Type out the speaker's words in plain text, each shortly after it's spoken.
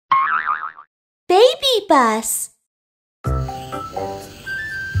BabyBus.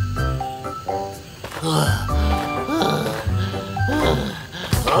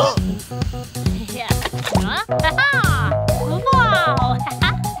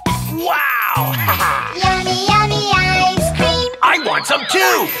 Wow! Yummy, yummy ice cream. I want some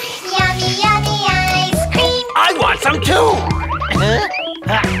too! Yummy, yummy ice cream. I want some too!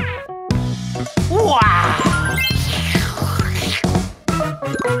 Wow!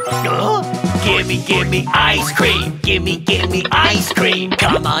 Gimme, gimme ice cream. Gimme, gimme ice cream.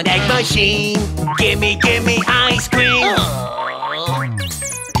 Come on, egg machine. Gimme, gimme ice cream.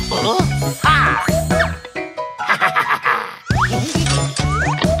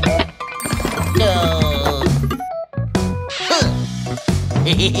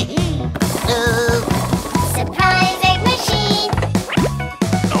 Surprise egg machine.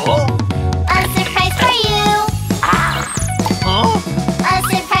 Oh. A surprise for you. Oh. A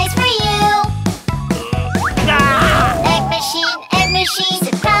surprise for you. Egg machine,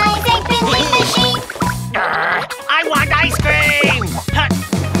 surprise egg vending machine. I want ice cream!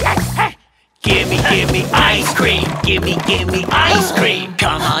 Gimme, gimme ice cream! Gimme, gimme ice cream!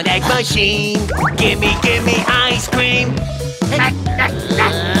 Come on, egg machine! Gimme, gimme ice cream!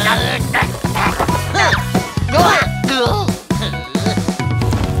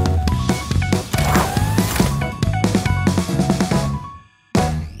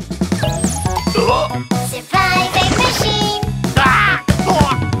 Surprise egg machine.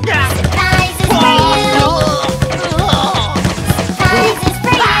 Surprises for you. Egg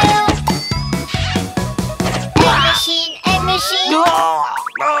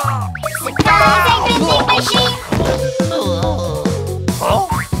machine. Surprise egg vending machine.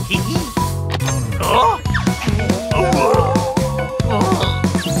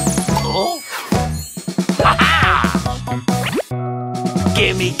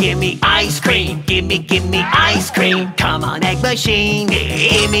 Gimme, gimme ice cream! Gimme, gimme ice cream! Come on, egg machine!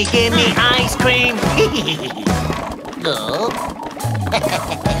 Gimme, gimme ice cream!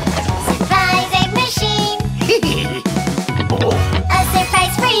 Surprise egg machine. A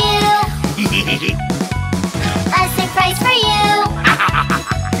surprise for you. A surprise for you.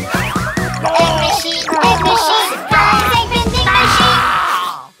 Egg machine. Surprise egg vending machine.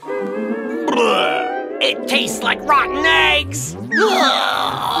 It tastes like rotten eggs!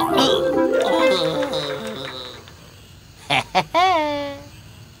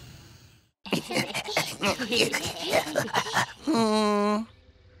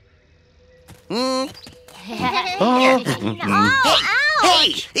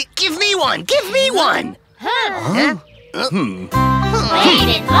 Hey, give me one! Give me one! Wait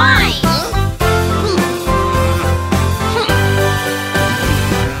in line.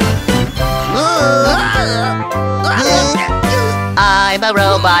 I'm a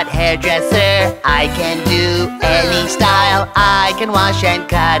robot hairdresser. I can do any style. I can wash and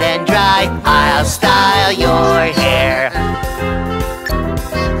cut and dry. I'll style your hair.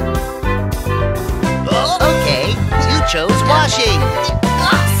 Okay, you chose washing.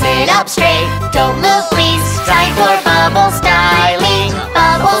 Sit up straight, don't move please. Time for bubble styling.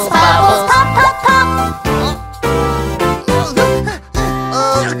 Bubbles, bubbles, pop, pop, pop.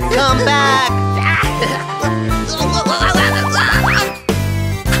 Come back.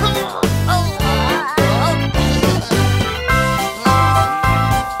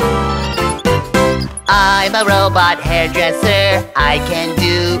 I'm a robot hairdresser. I can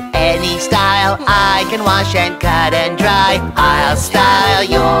do any style. I can wash and cut and dry. I'll style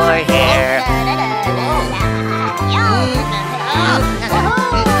your hair.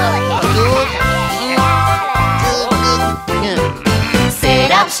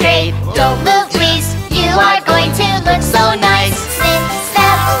 Sit up straight, don't move please. You are going to look so nice. Snip,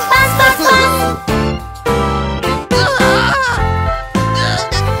 snap, buzz, buzz, buzz.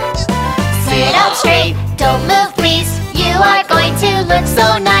 Sit up straight, don't move please. You are going to look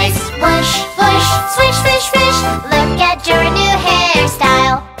so nice. Whoosh, whoosh, swish, swish, swish. Look at your new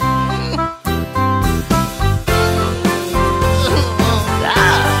hairstyle.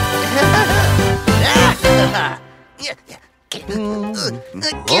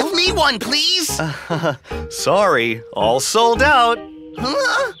 Give me one, please. Sorry, all sold out.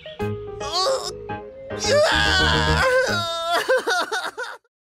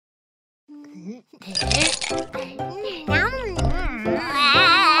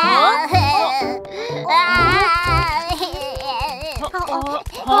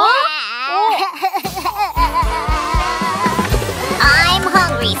 I'm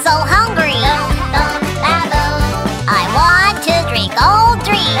hungry, so hungry. I want to drink all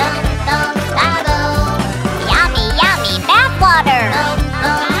drink. Yummy, yummy bathwater.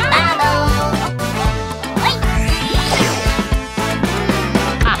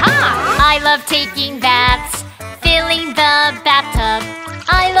 taking baths, filling the bathtub.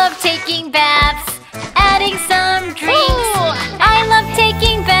 I love taking baths, adding some drinks. I love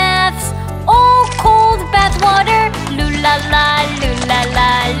taking baths, oh cold bath water. Loo la la, loo la la,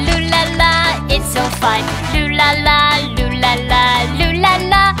 loo la la. It's so fun. Loo la la, loo la la, loo la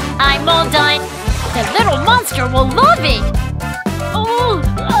la. I'm all done. The little monster will love it. Oh,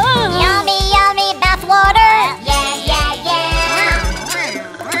 Yummy, yummy bath water. Yeah, yeah, yeah.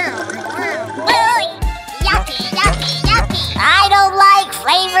 Yucky, yucky, yucky. I don't like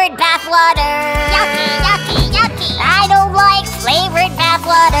flavored bath water. Yucky, yucky, yucky. I don't like flavored bath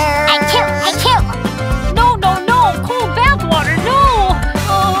water. Achoo, achoo. no, no, no! Cold bath water, no!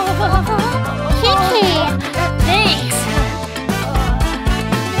 Kiki. Thanks.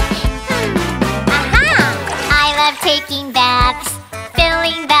 I love taking baths,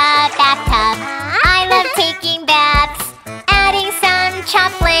 filling the bathtub. I love taking baths, adding some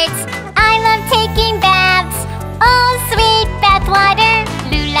chocolates. I love taking baths, oh sweet bath water.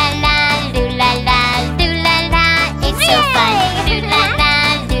 Loo la la, loo la la, loo la la. It's so fun. Loo la la,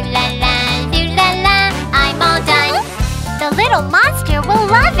 loo la la, loo la la. I'm all done. The little monster will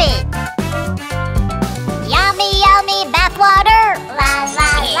love it. Yummy, yummy bath water. La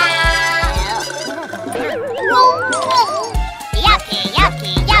la la. Yucky,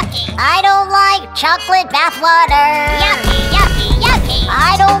 yucky, yucky. I don't like chocolate bath water. Yucky, yucky, yucky.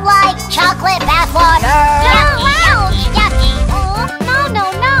 I don't like chocolate bath water. Yucky, yucky, yucky. Oh, no, no,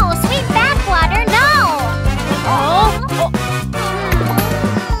 no. Sweet bath water, no.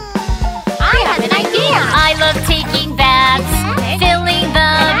 I have an idea! I love taking baths, filling the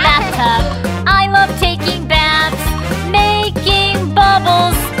bathtub. I love taking baths, making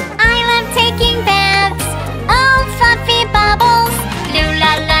bubbles. I love taking baths. Oh, fluffy bubbles. Loo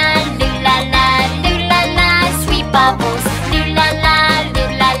la la, loo la la, loo la la, sweet bubbles. Loo la la,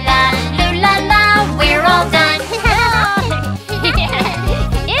 loo la la, loo la la, we're all done.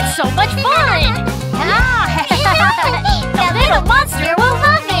 It's so much fun! The little monster will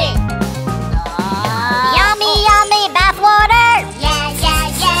love it! Yummy, yummy bath water. Yeah, yeah,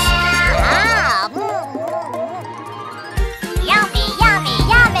 yeah. Yummy, yummy,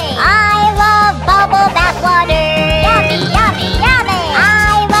 yummy. I love bubble bath water. Yummy, yummy, yummy.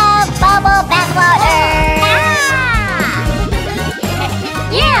 I love bubble bath water.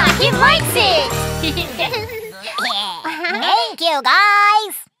 Yeah, he likes it! Thank you,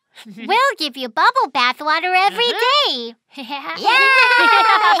 guys. We'll give you bubble bath water every day. Yay!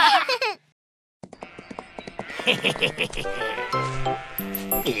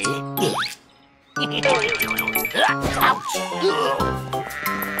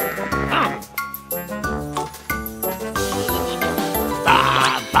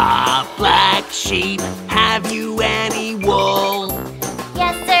 Ba ba, black sheep, have you any wool?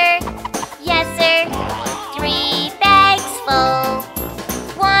 Yes, sir. Yes, sir. 3 bags full.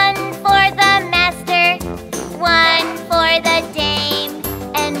 1 for the master, 1 for the dame,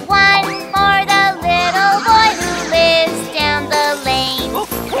 and 1 for the little boy who lives down the lane.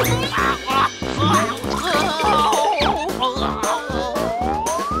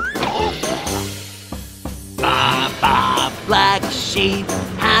 Ba ba, black sheep,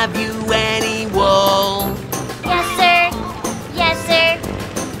 have you any wool? Yes, sir. Yes, sir.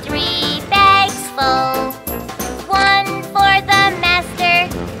 3 bags full. 1 for the master,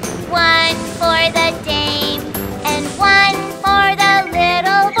 1 for the dame, and 1 for the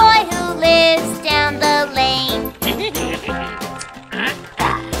little boy who lives down the lane.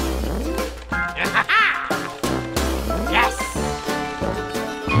 Yes!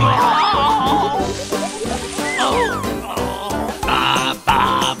 Ba ba,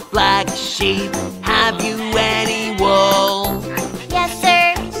 black sheep, have you any wool? Yes,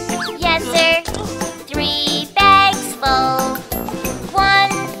 sir. Yes, sir. 3 bags full. 1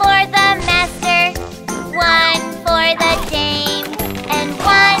 for the master, 1 for the dame, and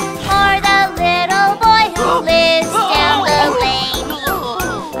 1 for the little boy who lives down the lane.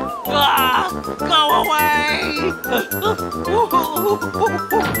 Ah, go away!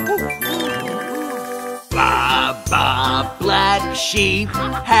 Ba ba, black sheep,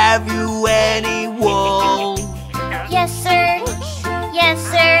 have you any wool? Yes, sir. Yes,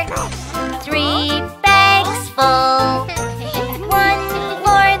 sir. 3 bags full. 1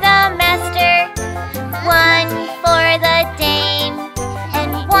 for the master, 1 for the dame,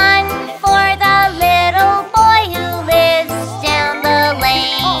 and 1 for the little boy who lives down the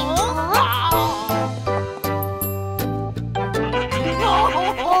lane.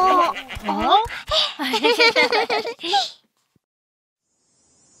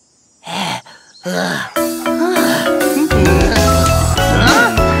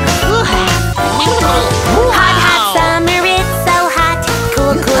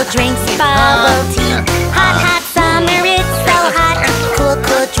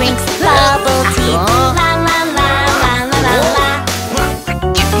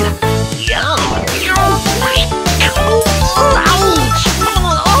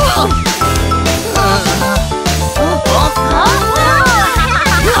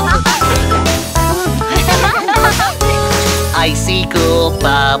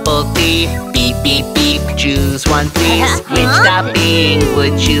 bubble tea. Beep, beep, beep, choose one please. Which topping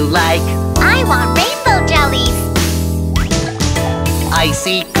would you like? I want rainbow jellies.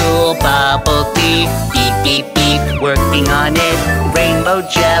 Icy cool bubble tea. Beep, beep, beep, working on it. Rainbow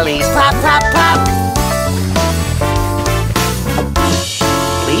jellies, plop, plop, plop.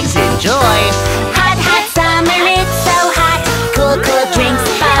 Please enjoy. Hot, hot summer, it's so hot. Cool, cool drinks,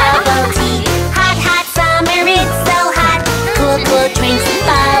 bubble tea. Hot, hot summer, it's so hot. Cool, cool drinks,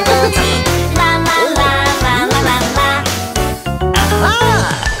 bubble tea. La, la, la, la, la, la, la.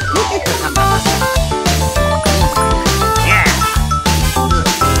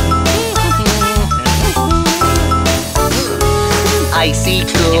 Icy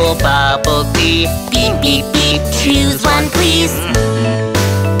cool bubble tea. Beep, beep, beep, choose one please.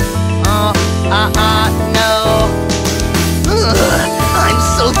 No. I'm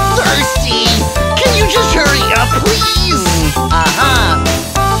so thirsty. Can you just hurry up, please?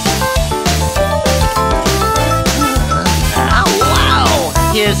 Wow.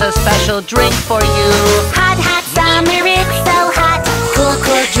 Here's a special drink for you. Hot, hot summer, it's so hot. Cool,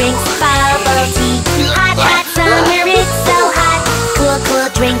 cool drinks, bubble tea. Hot, hot summer, it's so hot. Cool, cool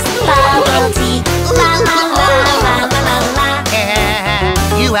drinks, bubble tea. La, la, la, la, la, la, la.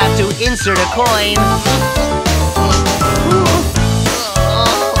 You have to insert a coin.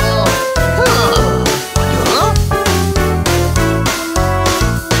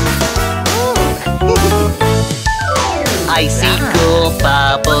 Icy cool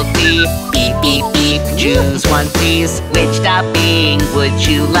bubble tea. Beep, beep, beep, choose one please. Which topping would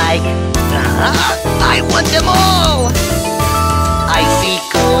you like? I want them all! Icy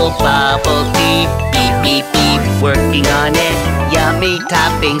cool bubble tea. Beep, beep, beep, working on it. Yummy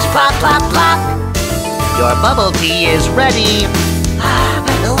toppings, plop, plop, plop. Your bubble tea is ready.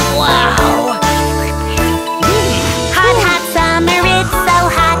 Wow! Hot, hot summer, it's so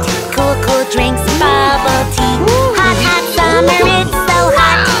hot. Cool, cool drinks, bubble tea. Hot, hot summer, it's so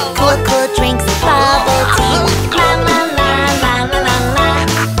hot. Cool, cool drinks, bubble tea. La, la, la, la, la, la, la.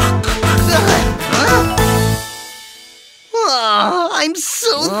 Oh, I'm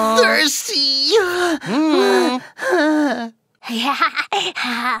so thirsty.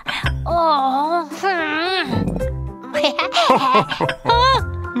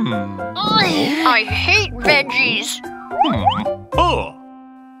 I hate veggies. Oh.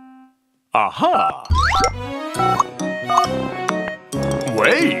 Aha.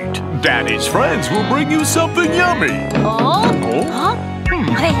 Wait, Daddy's friends will bring you something yummy.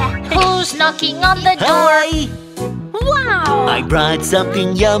 Who's knocking on the door? Wow! I brought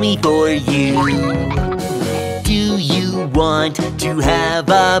something yummy for you. Do you want to have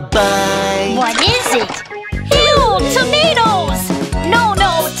a bite? What is it? Ew, tomatoes! No,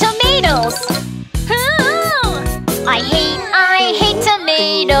 no, tomatoes! I hate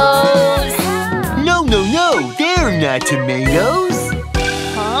tomatoes! No, no, no, they're not tomatoes.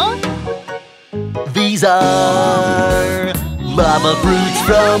 Huh? These are lava fruits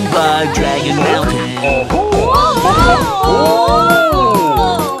from the Dragon Mountain.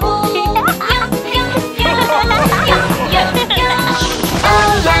 Oh,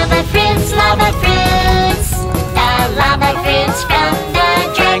 lava fruits, lava fruits. The lava fruits from the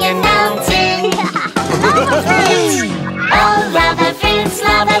Dragon Mountain. Oh, lava fruits,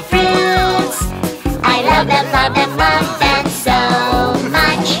 lava fruits. I love them so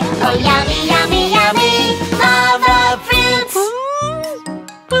much. Oh, yummy, yummy, yummy. Lava fruits.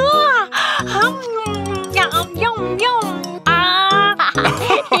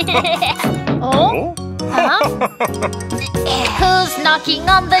 Oh? Who's knocking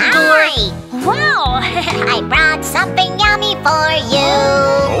on the door? Hi. Wow! I brought something yummy for you.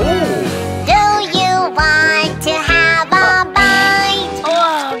 Oh. Do you want to have a bite?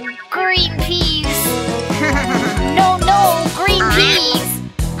 Oh, green peas. No, no, green peas.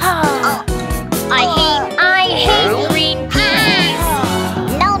 I hate green peas.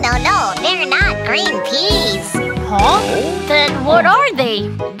 No, no, no, they're not green peas. Huh? Then what are they?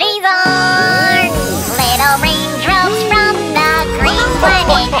 These are little raindrops from the green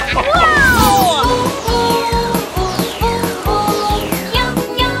planet.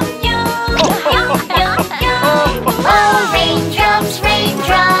 Oh, raindrops,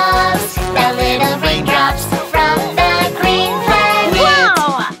 raindrops, the little raindrops from the green planet.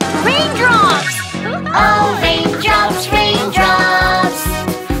 Wow! Raindrops! Oh, raindrops, raindrops.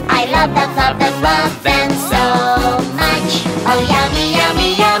 I love them so much. Oh, yummy, yummy,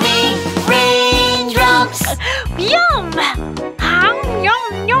 yummy. Raindrops. Yum! Yum,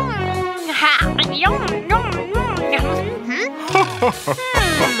 yum. Yum, yum, yum.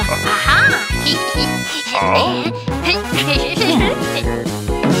 Aha!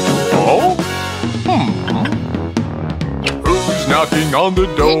 Oh? Who's knocking on the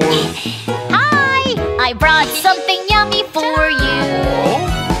door? Hi! I brought something yummy for you.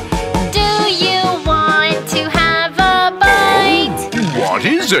 Do you want to have a bite? What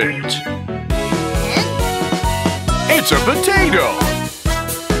is it? It's a potato!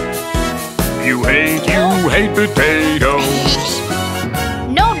 You hate potatoes!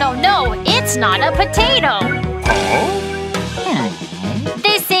 No, no, no, it's not a potato. Oh?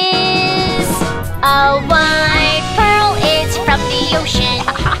 This is a white pearl. It's from the ocean.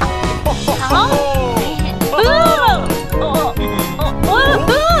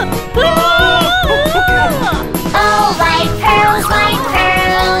 Oh, white pearls, white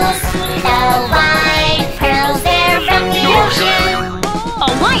pearls. The white pearls, they're from the ocean. A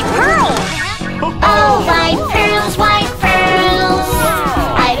white pearl. Oh, white pearls, white pearls.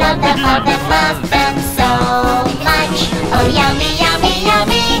 I love them, love them, love them so much. Oh, yummy, yummy,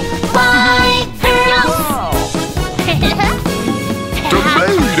 yummy. White pearls.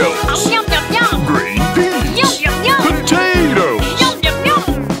 Tomatoes! Yum, yum, yum. Green peas! Yum, yum, yum. Potatoes! Yum, yum, yum.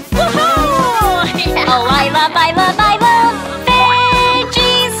 Woohoo! Oh, I love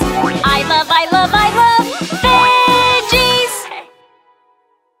veggies. I love veggies.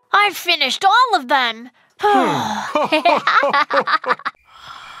 I've finished all of them.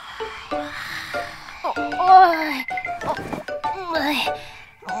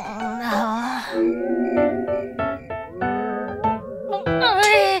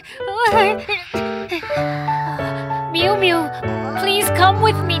 Mew Mew, please come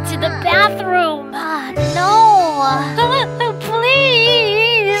with me to the bathroom. No.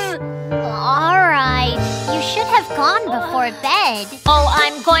 Please. Alright. You should have gone before bed. Oh,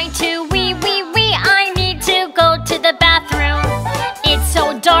 I'm going to wee. I need to go to the bathroom. It's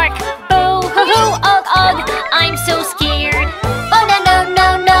so dark. Boo hoo hoo, ugh ugh. I'm so scared. Oh, no, no,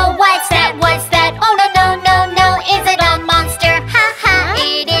 no, no. What's that? What's that? Oh, no, no, no, no. Is it a monster? Ha ha.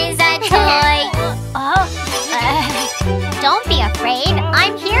 It is a toy. Don't be afraid.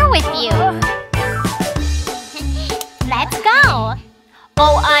 I'm here with you. Let's go.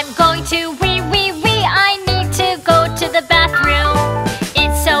 Oh, I'm going to wee. I need to go to the bathroom.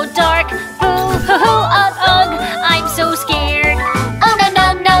 It's so dark. Boo hoo hoo, ugh ugh. I'm so scared. Oh, no,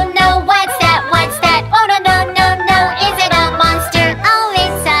 no, no, no. What's that? What's that? Oh, no, no, no, no. Is it a monster? Oh,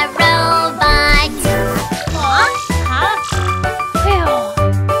 it's a robot.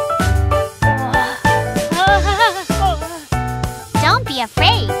 Don't be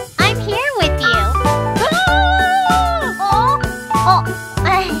afraid. I'm here with you. Oh,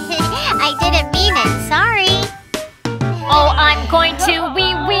 I didn't mean it. Sorry. Oh, I'm going to wee.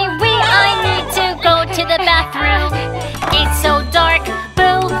 I need to go to the bathroom. It's so dark.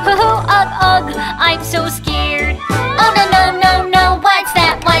 Boo hoo hoo, ugh ugh. I'm so scared. Oh, no, no, no, no. What's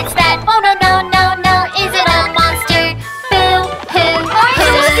that? What's that? Oh, no, no, no, no. Is it a monster? Boo hoo hoo. I'm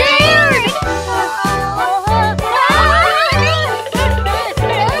so scared.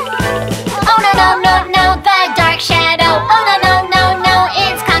 Oh, no, no, no, no. The dark shadow. Oh, no, no, no, no.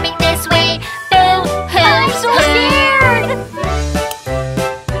 It's coming this way. Boo hoo. I'm so scared.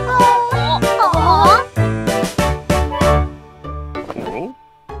 Oh?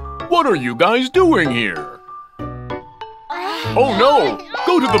 What are you guys doing here? Oh no!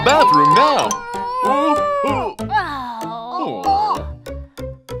 Go to the bathroom now!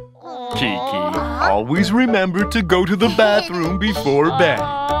 Kiki, always remember to go to the bathroom before bed.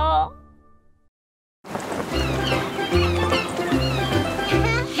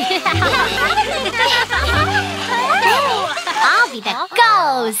 I'll be the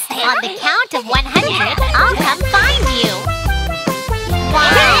ghost. On the count of 100, I'll come find you. 1,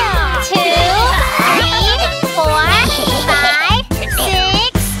 2, 3, 4, 5,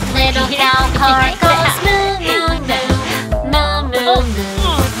 6. Little cow car goes moo moo moo, moo moo moo,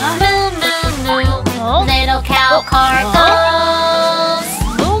 moo moo moo. Little cow car goes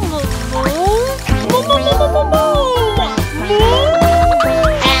moo moo moo, moo moo moo moo moo.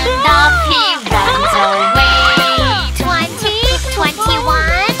 And off he runs away. 20,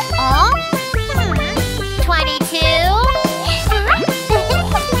 21, 22.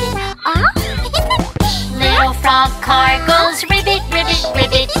 Little frog car goes ribbit, ribbit,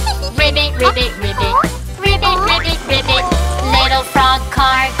 ribbit, ribbit, ribbit, ribbit, ribbit, ribbit, ribbit. Little frog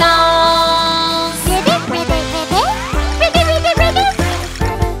car goes ribbit, ribbit, ribbit, ribbit, ribbit, ribbit, ribbit.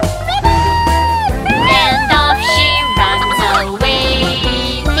 And off she runs away.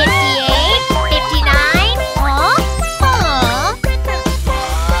 58, 59.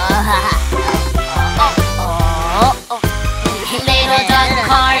 Little dog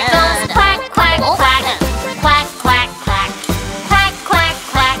car goes quack, quack, quack, quack, quack, quack, quack, quack,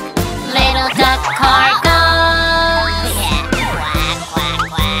 quack.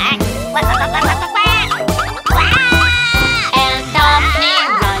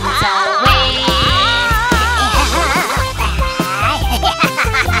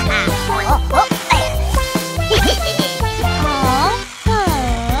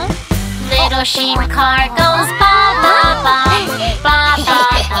 Little sheep car goes ba ba ba, ba ba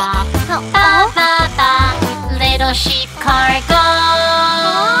ba, ba ba ba. Little sheep car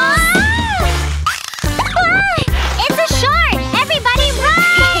goes. It's a shark! Everybody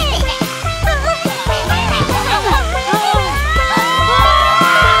run!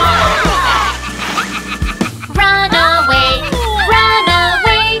 Run away, run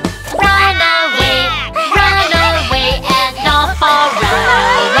away, run away, run away, and not far away.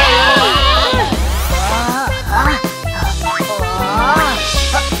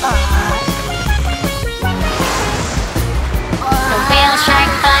 The whale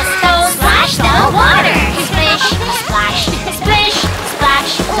shark bus goes splash the water. Splish, splash, splish,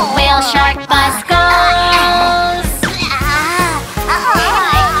 splash. The whale shark bus goes.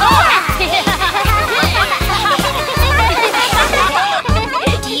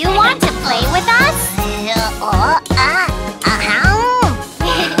 Do you want to play with us?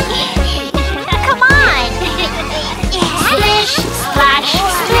 Come on! Splish, splash,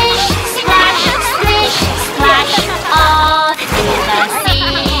 splish, splash, splish, splash, all through the sea.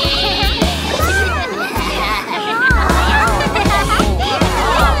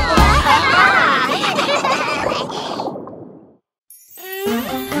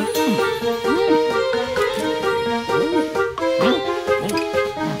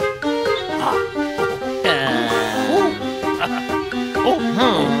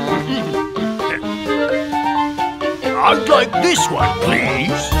 I'd like this one,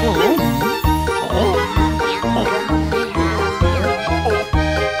 please.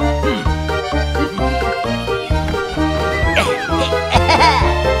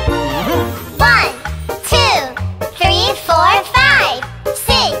 One, two, three, four, five,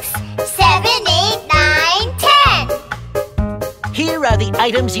 6, 7, 8, 9, 10. Here are the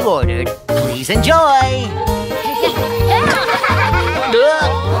items you ordered. Please enjoy.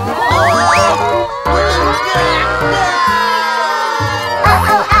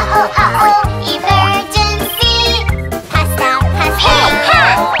 Emergency! Pasta, pasta!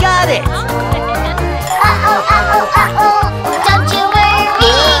 Got it. Don't you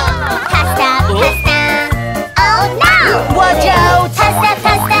worry! Pasta, pasta! Oh no! Watch out. Pasta,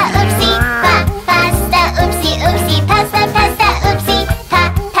 pasta, oopsie! Pasta, oopsie, oopsie! Pasta, pasta, oopsie!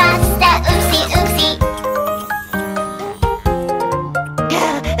 Pasta, oopsie, oopsie!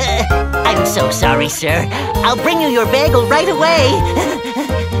 I'm so sorry, sir. I'll bring you your bagel right away.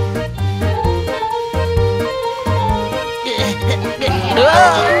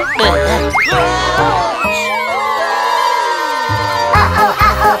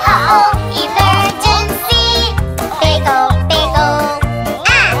 Emergency! Bagel, bagel!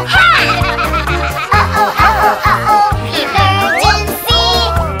 Aha! Emergency!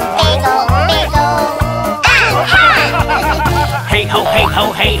 Bagel, bagel! Aha! Hey ho, hey ho,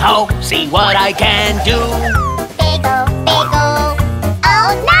 hey ho, see what I can do. Bagel, bagel! Oh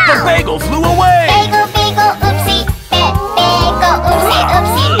no! The bagel flew away. Bagel, bagel, oopsie! Bagel, oopsie,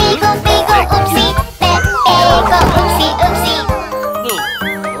 oopsie! Bagel, bagel, oopsie! Bagel, oopsie, oopsie!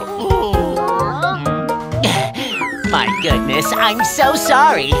 My goodness, I'm so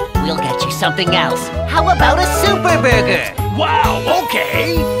sorry. We'll get you something else. How about a super burger? Wow,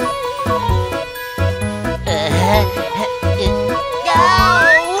 okay.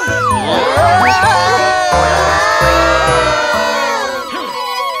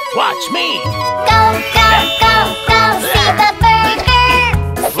 Watch me. Go, go, go, go! See the burger!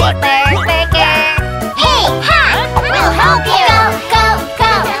 Super burger! Hey, ha! We'll help you! Go,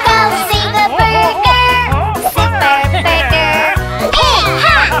 go, go, go! See the burger! Super burger! Hey,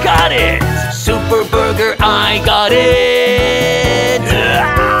 ha! Got it. Super burger, I got it.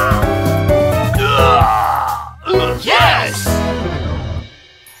 Yes.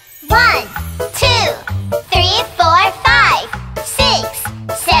 1, 2, 3, 4, 5, 6,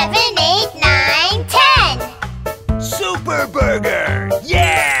 7, 8, 9, 10. Super burger.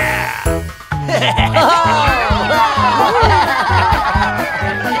 Yeah.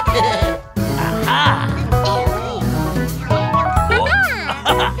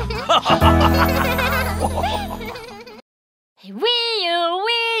 Wee-oo,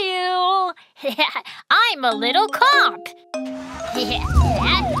 wee-oo. I'm a little cop. Wee-oo,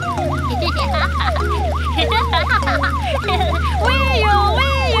 wee-oo.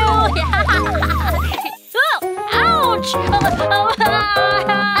 Oh, ouch!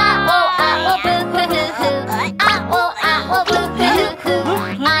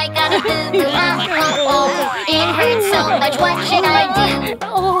 I got a boo-boo. It hurts so much. What should I do?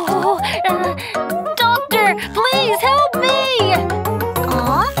 Oh, doctor, please help me.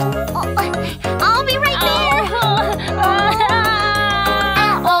 I'll be right there.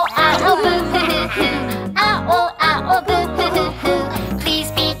 Ow, ow, boo-hoo.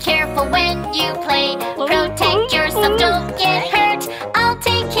 play. Protect yourself, don't get hurt. I'll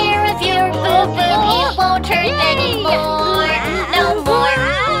take care of your boo-boo. It won't hurt anymore. No more.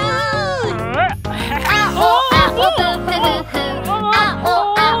 Ow, ow, boo-boo-hoo.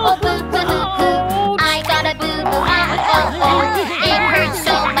 Ow, ow, boo-boo-hoo. I got a boo-boo. Ow, it hurts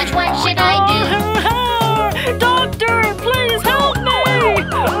so much. What should I do? Doctor, please help me!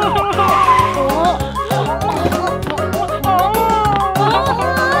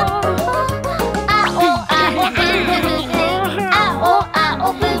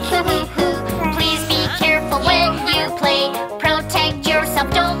 Please be careful when you play. Protect yourself,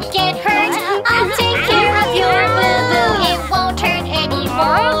 don't get hurt. I'll take care of your boo-boo. It won't hurt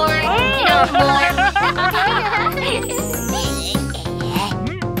anymore. No more.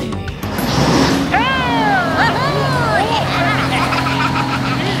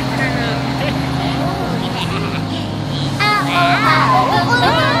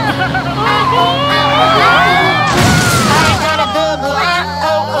 I got a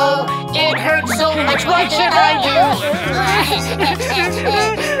boo-boo. It hurts so much. What should I do?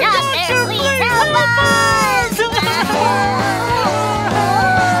 Doctor, please help us!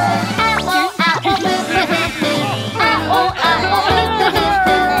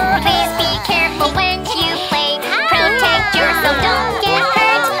 Please be careful when you play. Protect yourself, don't get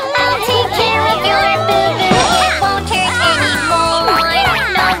hurt. I'll take care of your boo-boo. It won't hurt anymore.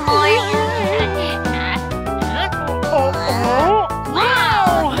 No more.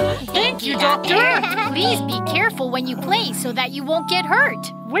 Wow! Thank you, Doctor! Please be careful when you play so that you won't get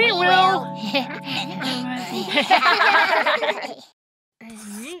hurt. We will!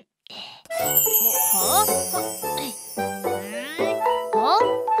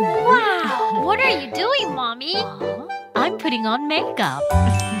 Wow! What are you doing, Mommy? I'm putting on makeup.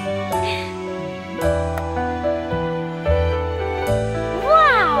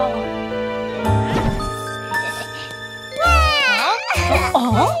 Wow!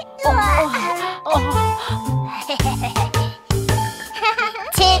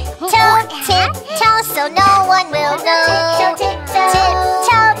 Tiptoe, tiptoe, so no one will know.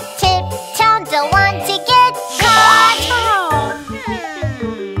 Tiptoe, tiptoe, don't want to get caught.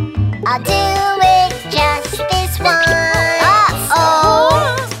 I'll do it just this once.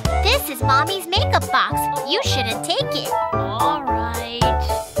 Uh-oh! This is Mommy's makeup box. You shouldn't take it. All right.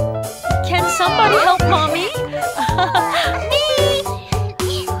 Can somebody help Mommy?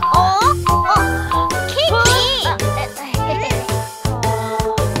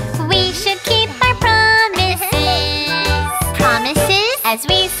 We should keep our promises. Promises? As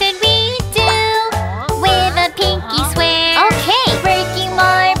we said we do. With a pinky swear. Okay. Breaking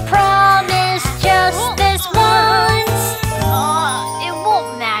my promise just this once. It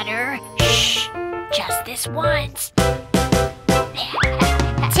won't matter. Shh. Just this once.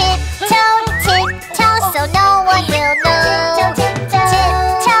 Tiptoe, tiptoe, so no one will know.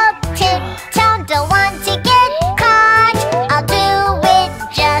 Tiptoe, tiptoe, don't want to get caught. I'll do it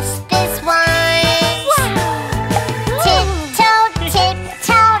just this once. Tiptoe,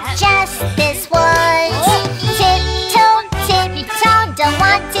 tiptoe, just this once. Tiptoe, tiptoe, don't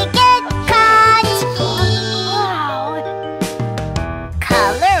want to get caught. Wow.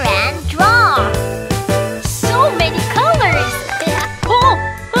 Color and draw. So many colors.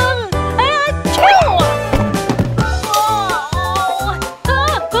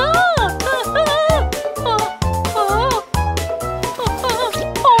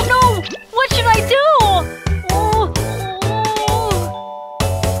 Oh no! What should I do?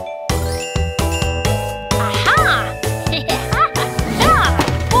 Aha!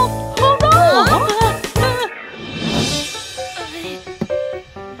 Oh no!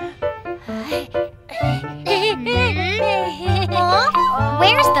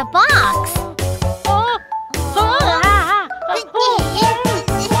 Where's the box?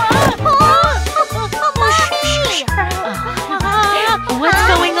 What's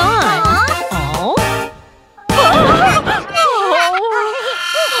going on? Oh?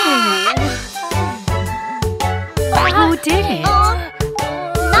 Who did it?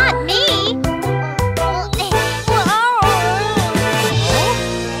 Not me.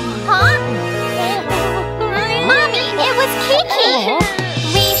 Huh? Mommy, it was Kiki.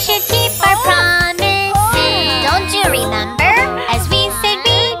 We should keep our promises. Don't you remember? As we said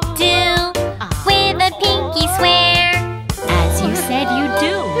we do. With a pinky swear. As you said you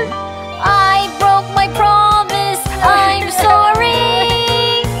do. I broke my promise. I'm sorry.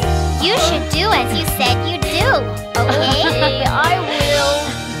 You should do as you said you do. Okay? I will.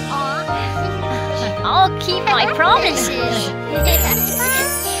 I'll keep my promises.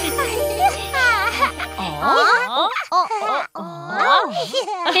 Aw. Cool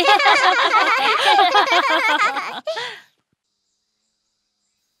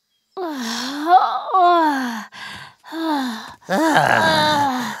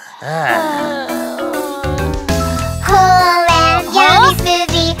and yummy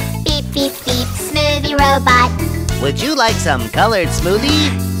smoothie. Beep, beep, beep, smoothie robot. Would you like some colored smoothie?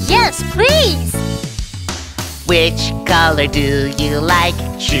 Yes, please. Which color do you like?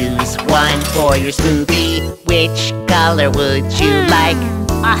 Choose one for your smoothie. Which color would you like?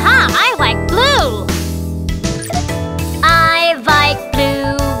 Aha, I like blue. I like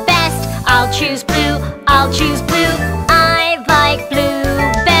blue best. I'll choose blue. I'll choose blue. I like blue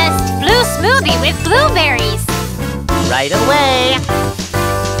best. Blue smoothie with blueberries. Right away.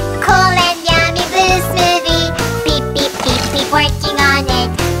 Cool and yummy blue smoothie. Beep, beep, beep, beep, working on it.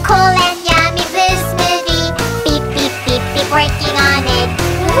 Cool and yummy blue smoothie. Beep, beep, beep, beep, working on it.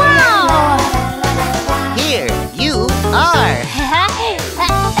 Wow! Here you are.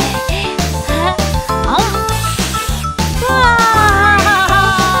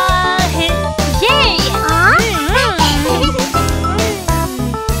 Yay!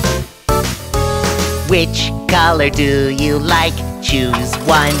 Which color do you like? Choose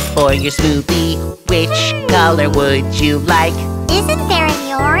one for your smoothie. Which color would you like? Isn't there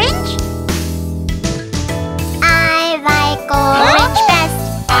any orange? I like orange best.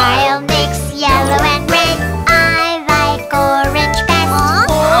 I'll mix yellow and red. I like orange best.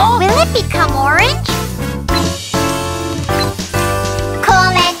 Will it become orange?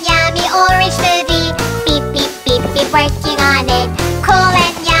 Cool and yummy orange smoothie. Beep, beep, beep, beep, working on it. Cool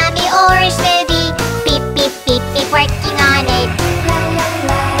and yummy orange smoothie. Beep, beep, beep, beep, working on it.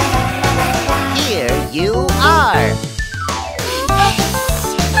 Here you are.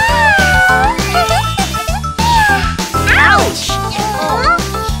 Ouch!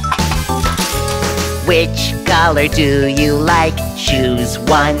 Which color do you like? Choose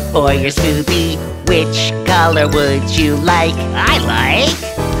one for your smoothie. Which color would you like? I like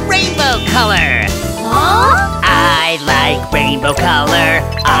rainbow color. I like rainbow color.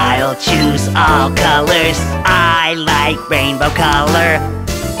 I'll choose all colors. I like rainbow color.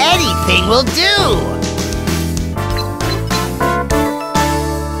 Anything will do.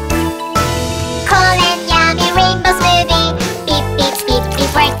 Cool and yummy rainbow smoothie. Beep, beep, beep,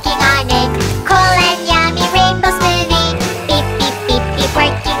 beep, working on it. Cool and yummy rainbow smoothie. Beep, beep, beep, beep,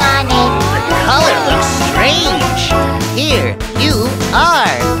 working on it. The color looks strange. Here you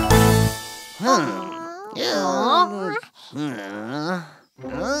are.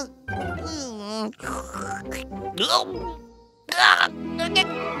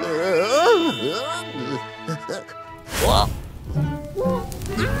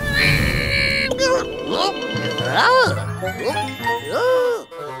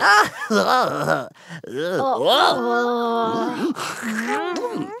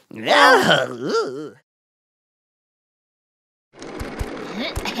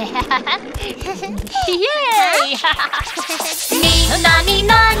 Yay! Nina,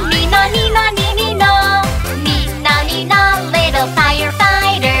 Nina, Nina, Nina, Nina, Nina, Nina, little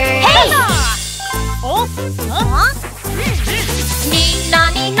firefighter. Hey! Nina,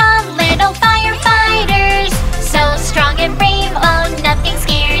 Nina, little firefighters, so strong and brave, oh, nothing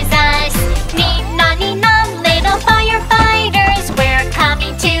scares us. Nina, Nina, little firefighters, we're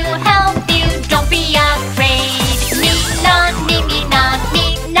coming to help you, don't be afraid. Nina, Nina,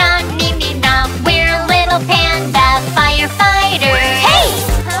 Nina, Nina, we're little panda firefighters. Hey!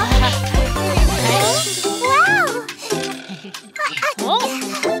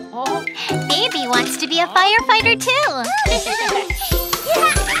 Wow! Baby wants to be a firefighter too.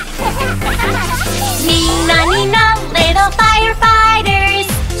 Nina, Nina, little firefighters,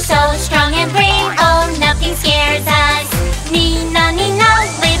 so strong and brave, oh, nothing scares us. Nina, Nina,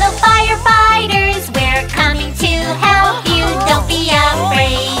 little firefighters, we're coming to help you, don't be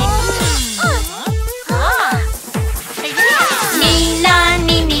afraid. Nina,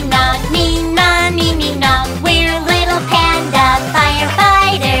 Nina, Nina, Nina, we're little panda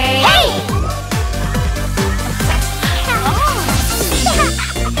firefighters. Hey!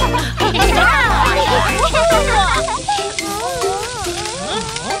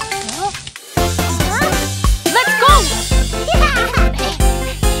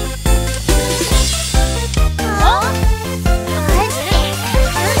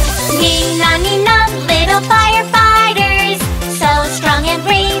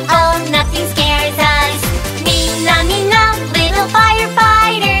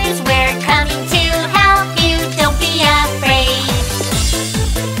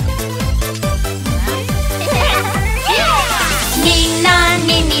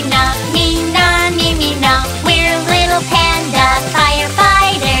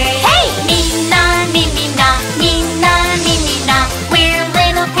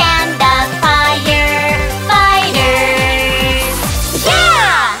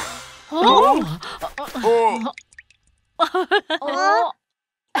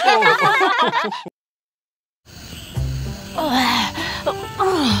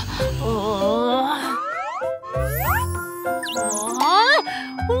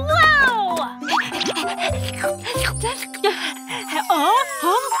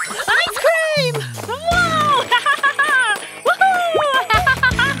 Ice cream! Wow! Woohoo!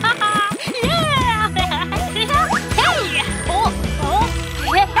 Yeah! Hey! Hey!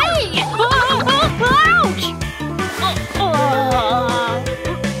 Ouch!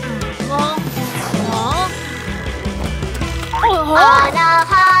 On a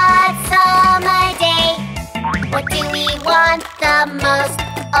hot summer day, what do we want the most?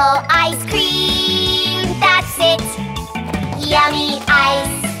 Oh, ice cream, that's it. Yummy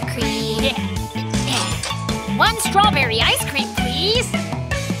ice cream. One strawberry ice cream, please.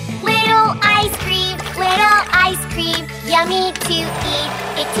 Little ice cream, yummy to eat.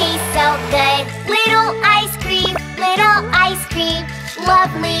 It tastes so good. Little ice cream,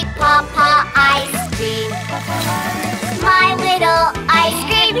 lovely pawpaw ice cream. My little ice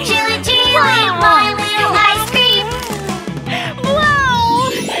cream, chili chili, my little ice cream. Wow!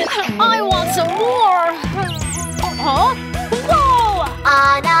 I want some more. Huh? Whoa!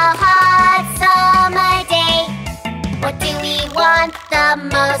 On a hot summer day, what do we want the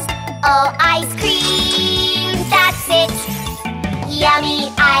most? Oh, ice cream, that's it.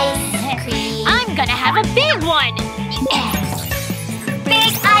 Yummy ice cream. I'm gonna have a big one.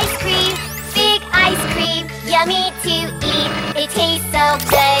 Big ice cream, yummy to eat. It tastes so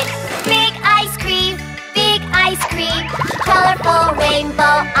good. Big ice cream, colorful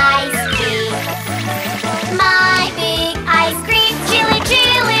rainbow ice cream. My big ice cream, chili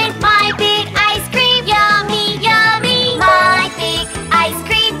chili. My big ice cream, yummy yummy. My big ice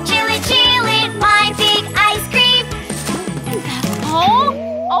cream, chili chili. My big ice cream. Oh?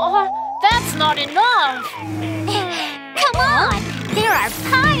 Oh, that's not enough. Come on, there are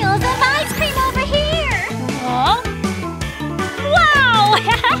piles of ice cream over here. Huh? Wow!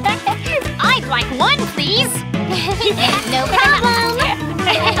 I'd like one, please. No problem.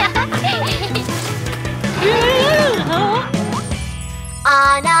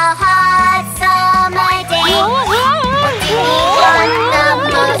 On a hot summer day, what do we want the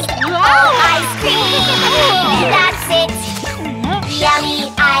most? Oh, ice cream, that's it. Yummy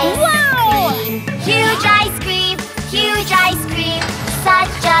ice cream. Huge ice cream,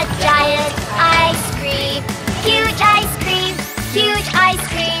 such a giant ice cream. Huge ice cream,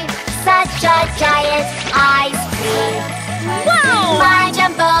 such a giant ice cream. Wow! My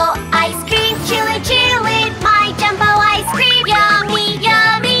jumbo ice cream, chili chili. My jumbo ice cream, yummy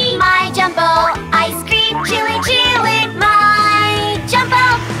yummy. My jumbo ice cream, chili chili. My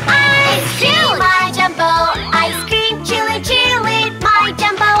jumbo ice cream. My jumbo ice cream, chili chili. My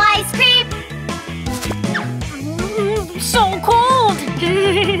jumbo ice cream. So cold.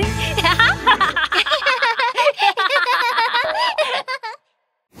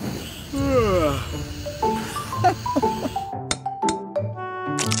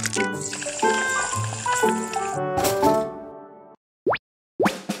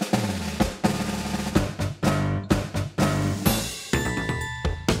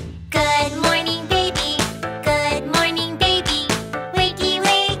 Good morning, baby. Good morning, baby. Wakey,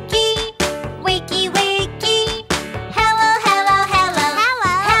 wakey. Wakey, wakey. Hello, hello, hello.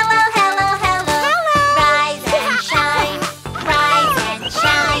 Hello, hello, hello. Rise and shine. Rise and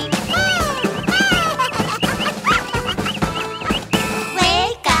shine.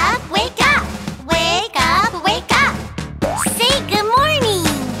 Wake up, wake up. Wake up, wake up. Say good morning.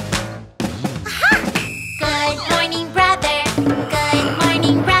 Good morning, brother. Good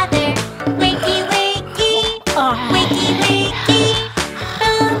morning, brother. Wakey, wakey. Wakey, wakey.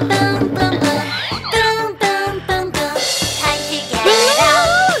 Boom, boom, boom, boom. Boom, boom, boom, boom. Time to get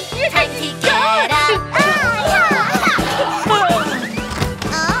up. Time to get up.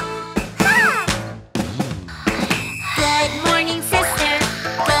 Good morning, sister.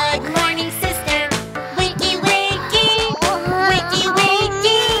 Good morning, sister. Wakey, wakey. Wakey,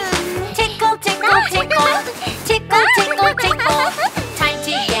 wakey. Tickle, tickle, tickle. Tickle, tickle, tickle. Time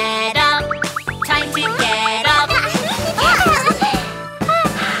to get up. Time to get up.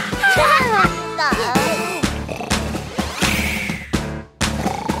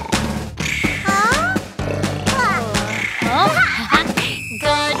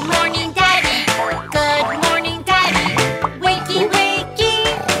 Good morning, Daddy. Good morning, Daddy. Wakey, wakey.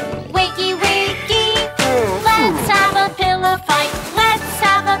 Wakey, wakey. Let's have a pillow fight. Let's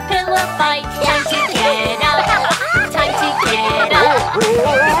have a pillow fight. Time to get up. Time to get up.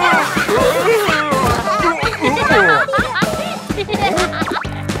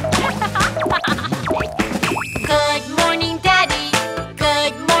 Good morning, Daddy.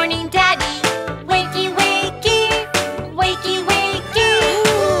 Good morning.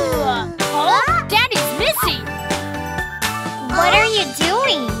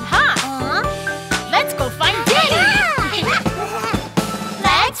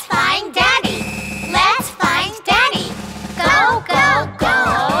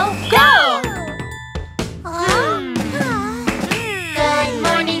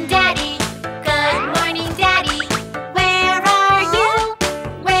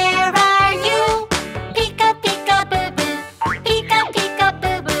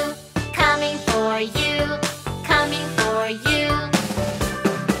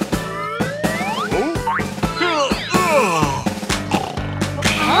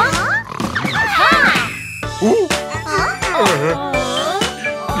 Let's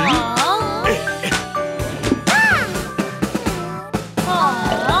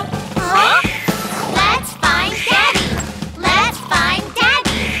find Daddy! Let's find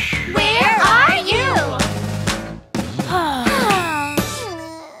Daddy! Where are you?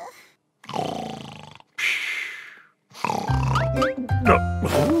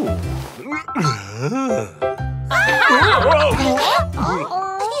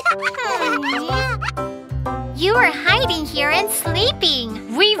 You were hiding here and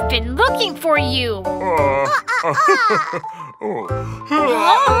sleeping. We've been looking for you.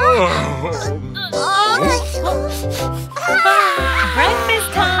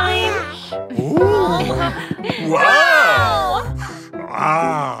 Breakfast time. Wow!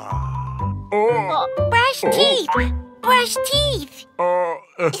 Brush teeth! Brush teeth!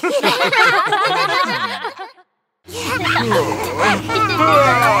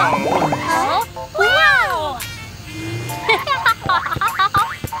 Wow!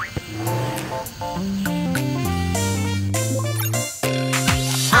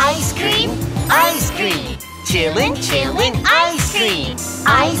 Ice cream, ice cream. Chillin', chillin', ice cream.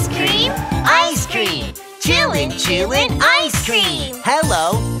 Ice cream, ice cream. Chillin', chillin', ice cream.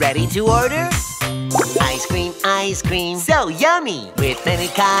 Hello, ready to order? Ice cream, so yummy. With many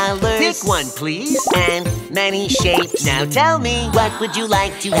colors. Pick one, please. And many shapes. Now tell me, what would you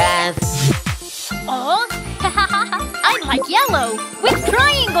like to have? Oh, I like yellow with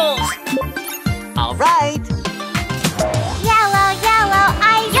triangles. All right. Yellow, yellow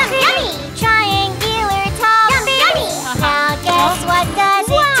ice cream! Triangular top! Yummy! Now guess what does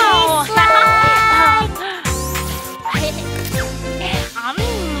it taste like?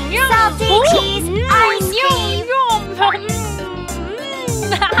 Salty cheese ice cream!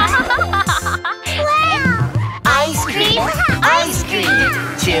 Ice cream, ice cream.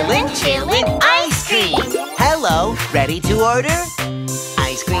 Chillin', chillin', ice cream. Hello, ready to order?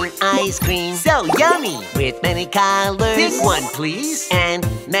 Ice cream, so yummy. With many colors. Pick one, please. And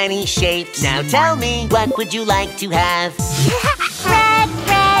many shapes. Now tell me, what would you like to have? Red,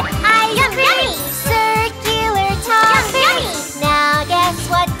 red ice cream! Circular top! Now guess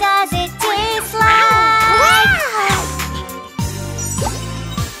what does it taste like?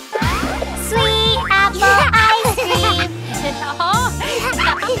 Sweet apple ice cream!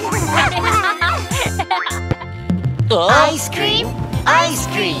 Ice cream, ice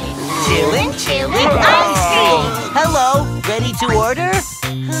cream. Chillin', chillin', ice cream. Hello, ready to order?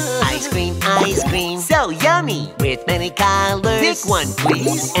 Ice cream, so yummy. With many colors. Pick one,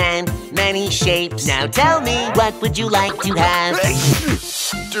 please. And many shapes. Now tell me, what would you like to have?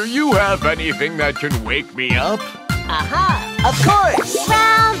 Do you have anything that can wake me up? Aha, of course.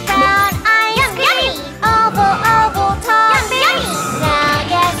 Round, round ice cream! Oval, oval top! Now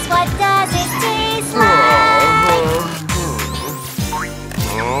guess what does it taste like?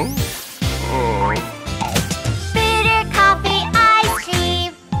 Bitter coffee ice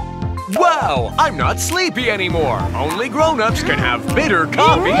cream! Wow! I'm not sleepy anymore. Only grown-ups can have bitter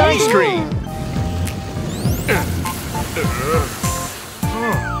coffee ice cream.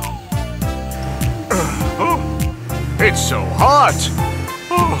 It's so hot.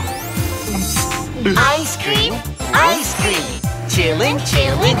 Ice cream, ice cream. Chillin',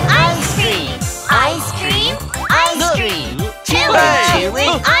 chillin', ice cream. Ice cream, ice cream. Chillin',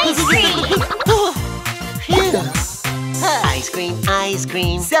 chillin', ice cream. Ice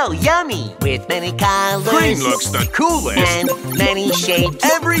cream, so yummy. With many colors. Green looks the coolest. And many shapes.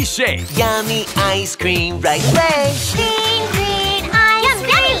 Every shape. Yummy ice cream right away. Green, green ice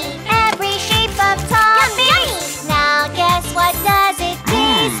cream! Every shape of top! Now guess what does it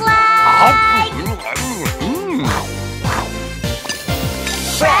taste like?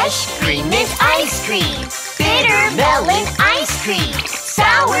 Fresh green mint ice cream. Bitter melon ice cream.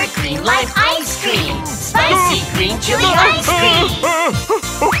 Sour green lime ice cream. Spicy green chili ice cream.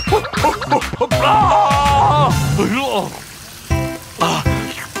 Wow!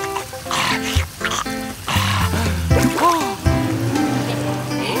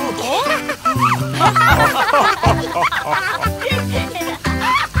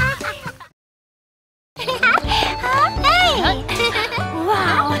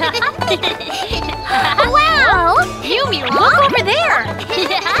 Wow! Yumi, look over there!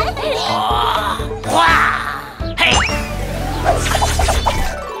 Hey!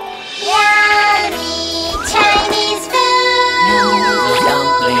 Yummy Chinese food!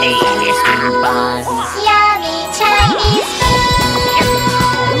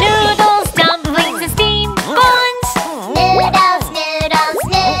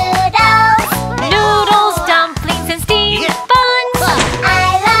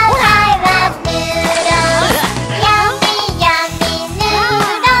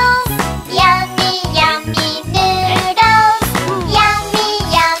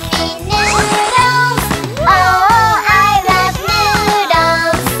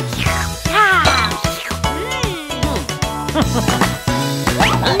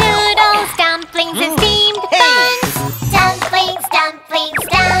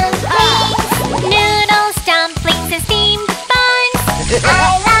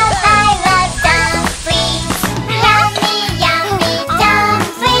 dumplings. Yummy, yummy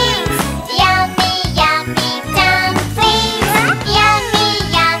dumplings. Yummy, yummy dumplings. Yummy,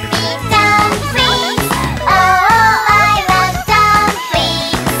 yummy dumplings. Oh, I love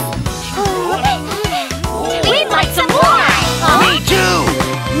dumplings. We'd like some more! Me too!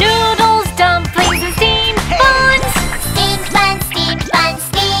 Noodles, dumplings, and steamed buns! Steamed buns, steamed buns,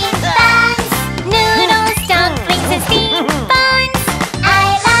 steamed buns. Noodles, dumplings, and steamed buns! I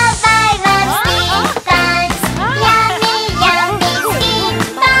love steamed buns. Yummy, yummy steamed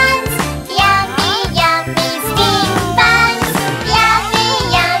buns. Yummy, yummy steamed buns. Yummy,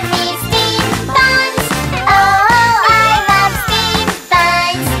 yummy steamed buns. Oh, I love steamed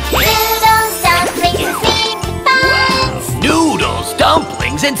buns. Noodles, dumplings, and steamed buns. Noodles,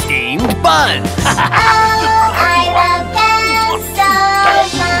 dumplings, and steamed buns! Oh, I love them so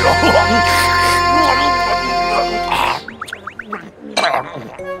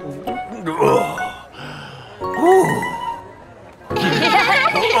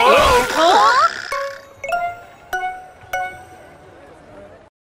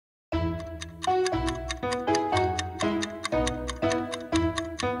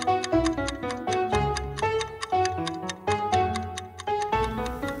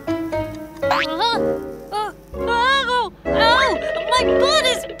My butt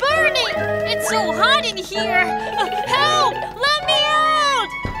is burning! It's so hot in here! Help! Let me out!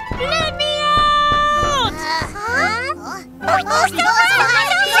 Let me out!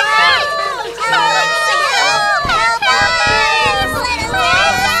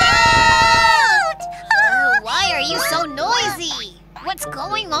 Why are you so noisy? What's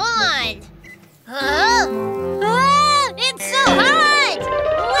going on? It's so hot!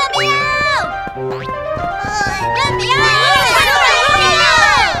 Let me out! Let me out!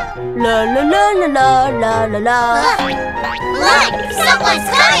 La la la la la la la la. Look! Someone's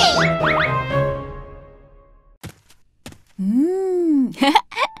coming!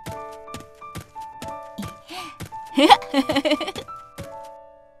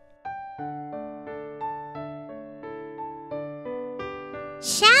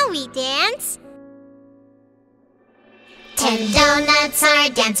 Shall we dance? 10 donuts are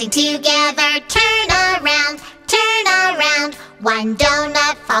dancing together. Turn around, turn around. 1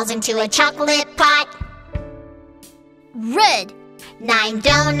 donut falls into a chocolate pot. Red! 9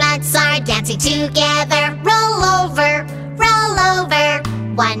 donuts are dancing together. Roll over, roll over.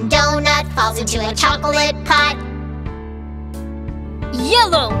 1 donut falls into a chocolate pot.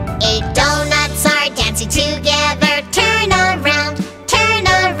 Yellow! 8 donuts are dancing together. Turn around, turn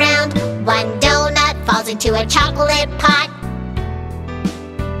around. 1 donut falls into a chocolate pot.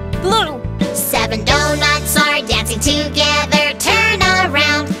 Blue! 7 donuts are dancing together. Turn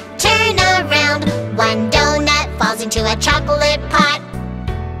around, turn around. 1 donut falls into a chocolate pot.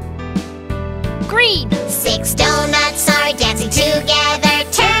 Green! 6 donuts are dancing together.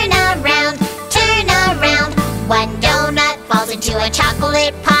 Turn around, turn around. 1 donut falls into a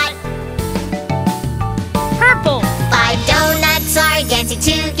chocolate pot. Purple! 5 donuts are dancing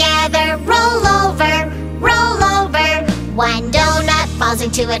together. Roll over, roll over. 1 donut falls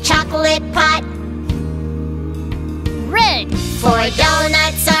into a chocolate pot. Red! 4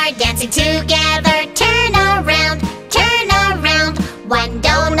 donuts are dancing together. Turn around, turn around. 1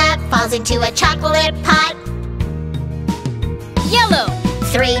 donut falls into a chocolate pot. Yellow!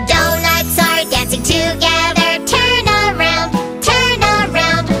 3 donuts are dancing together. Turn around, turn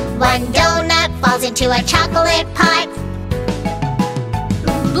around. 1 donut falls into a chocolate pot.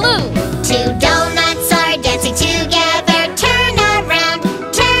 Blue! 2 donuts are dancing together. Turn around,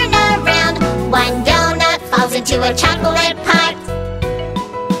 turn around. 1 donut falls into a chocolate pot.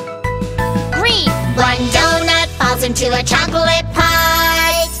 Green! 1 donut falls into a chocolate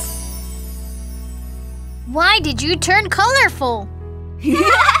pot. Why did you turn colorful?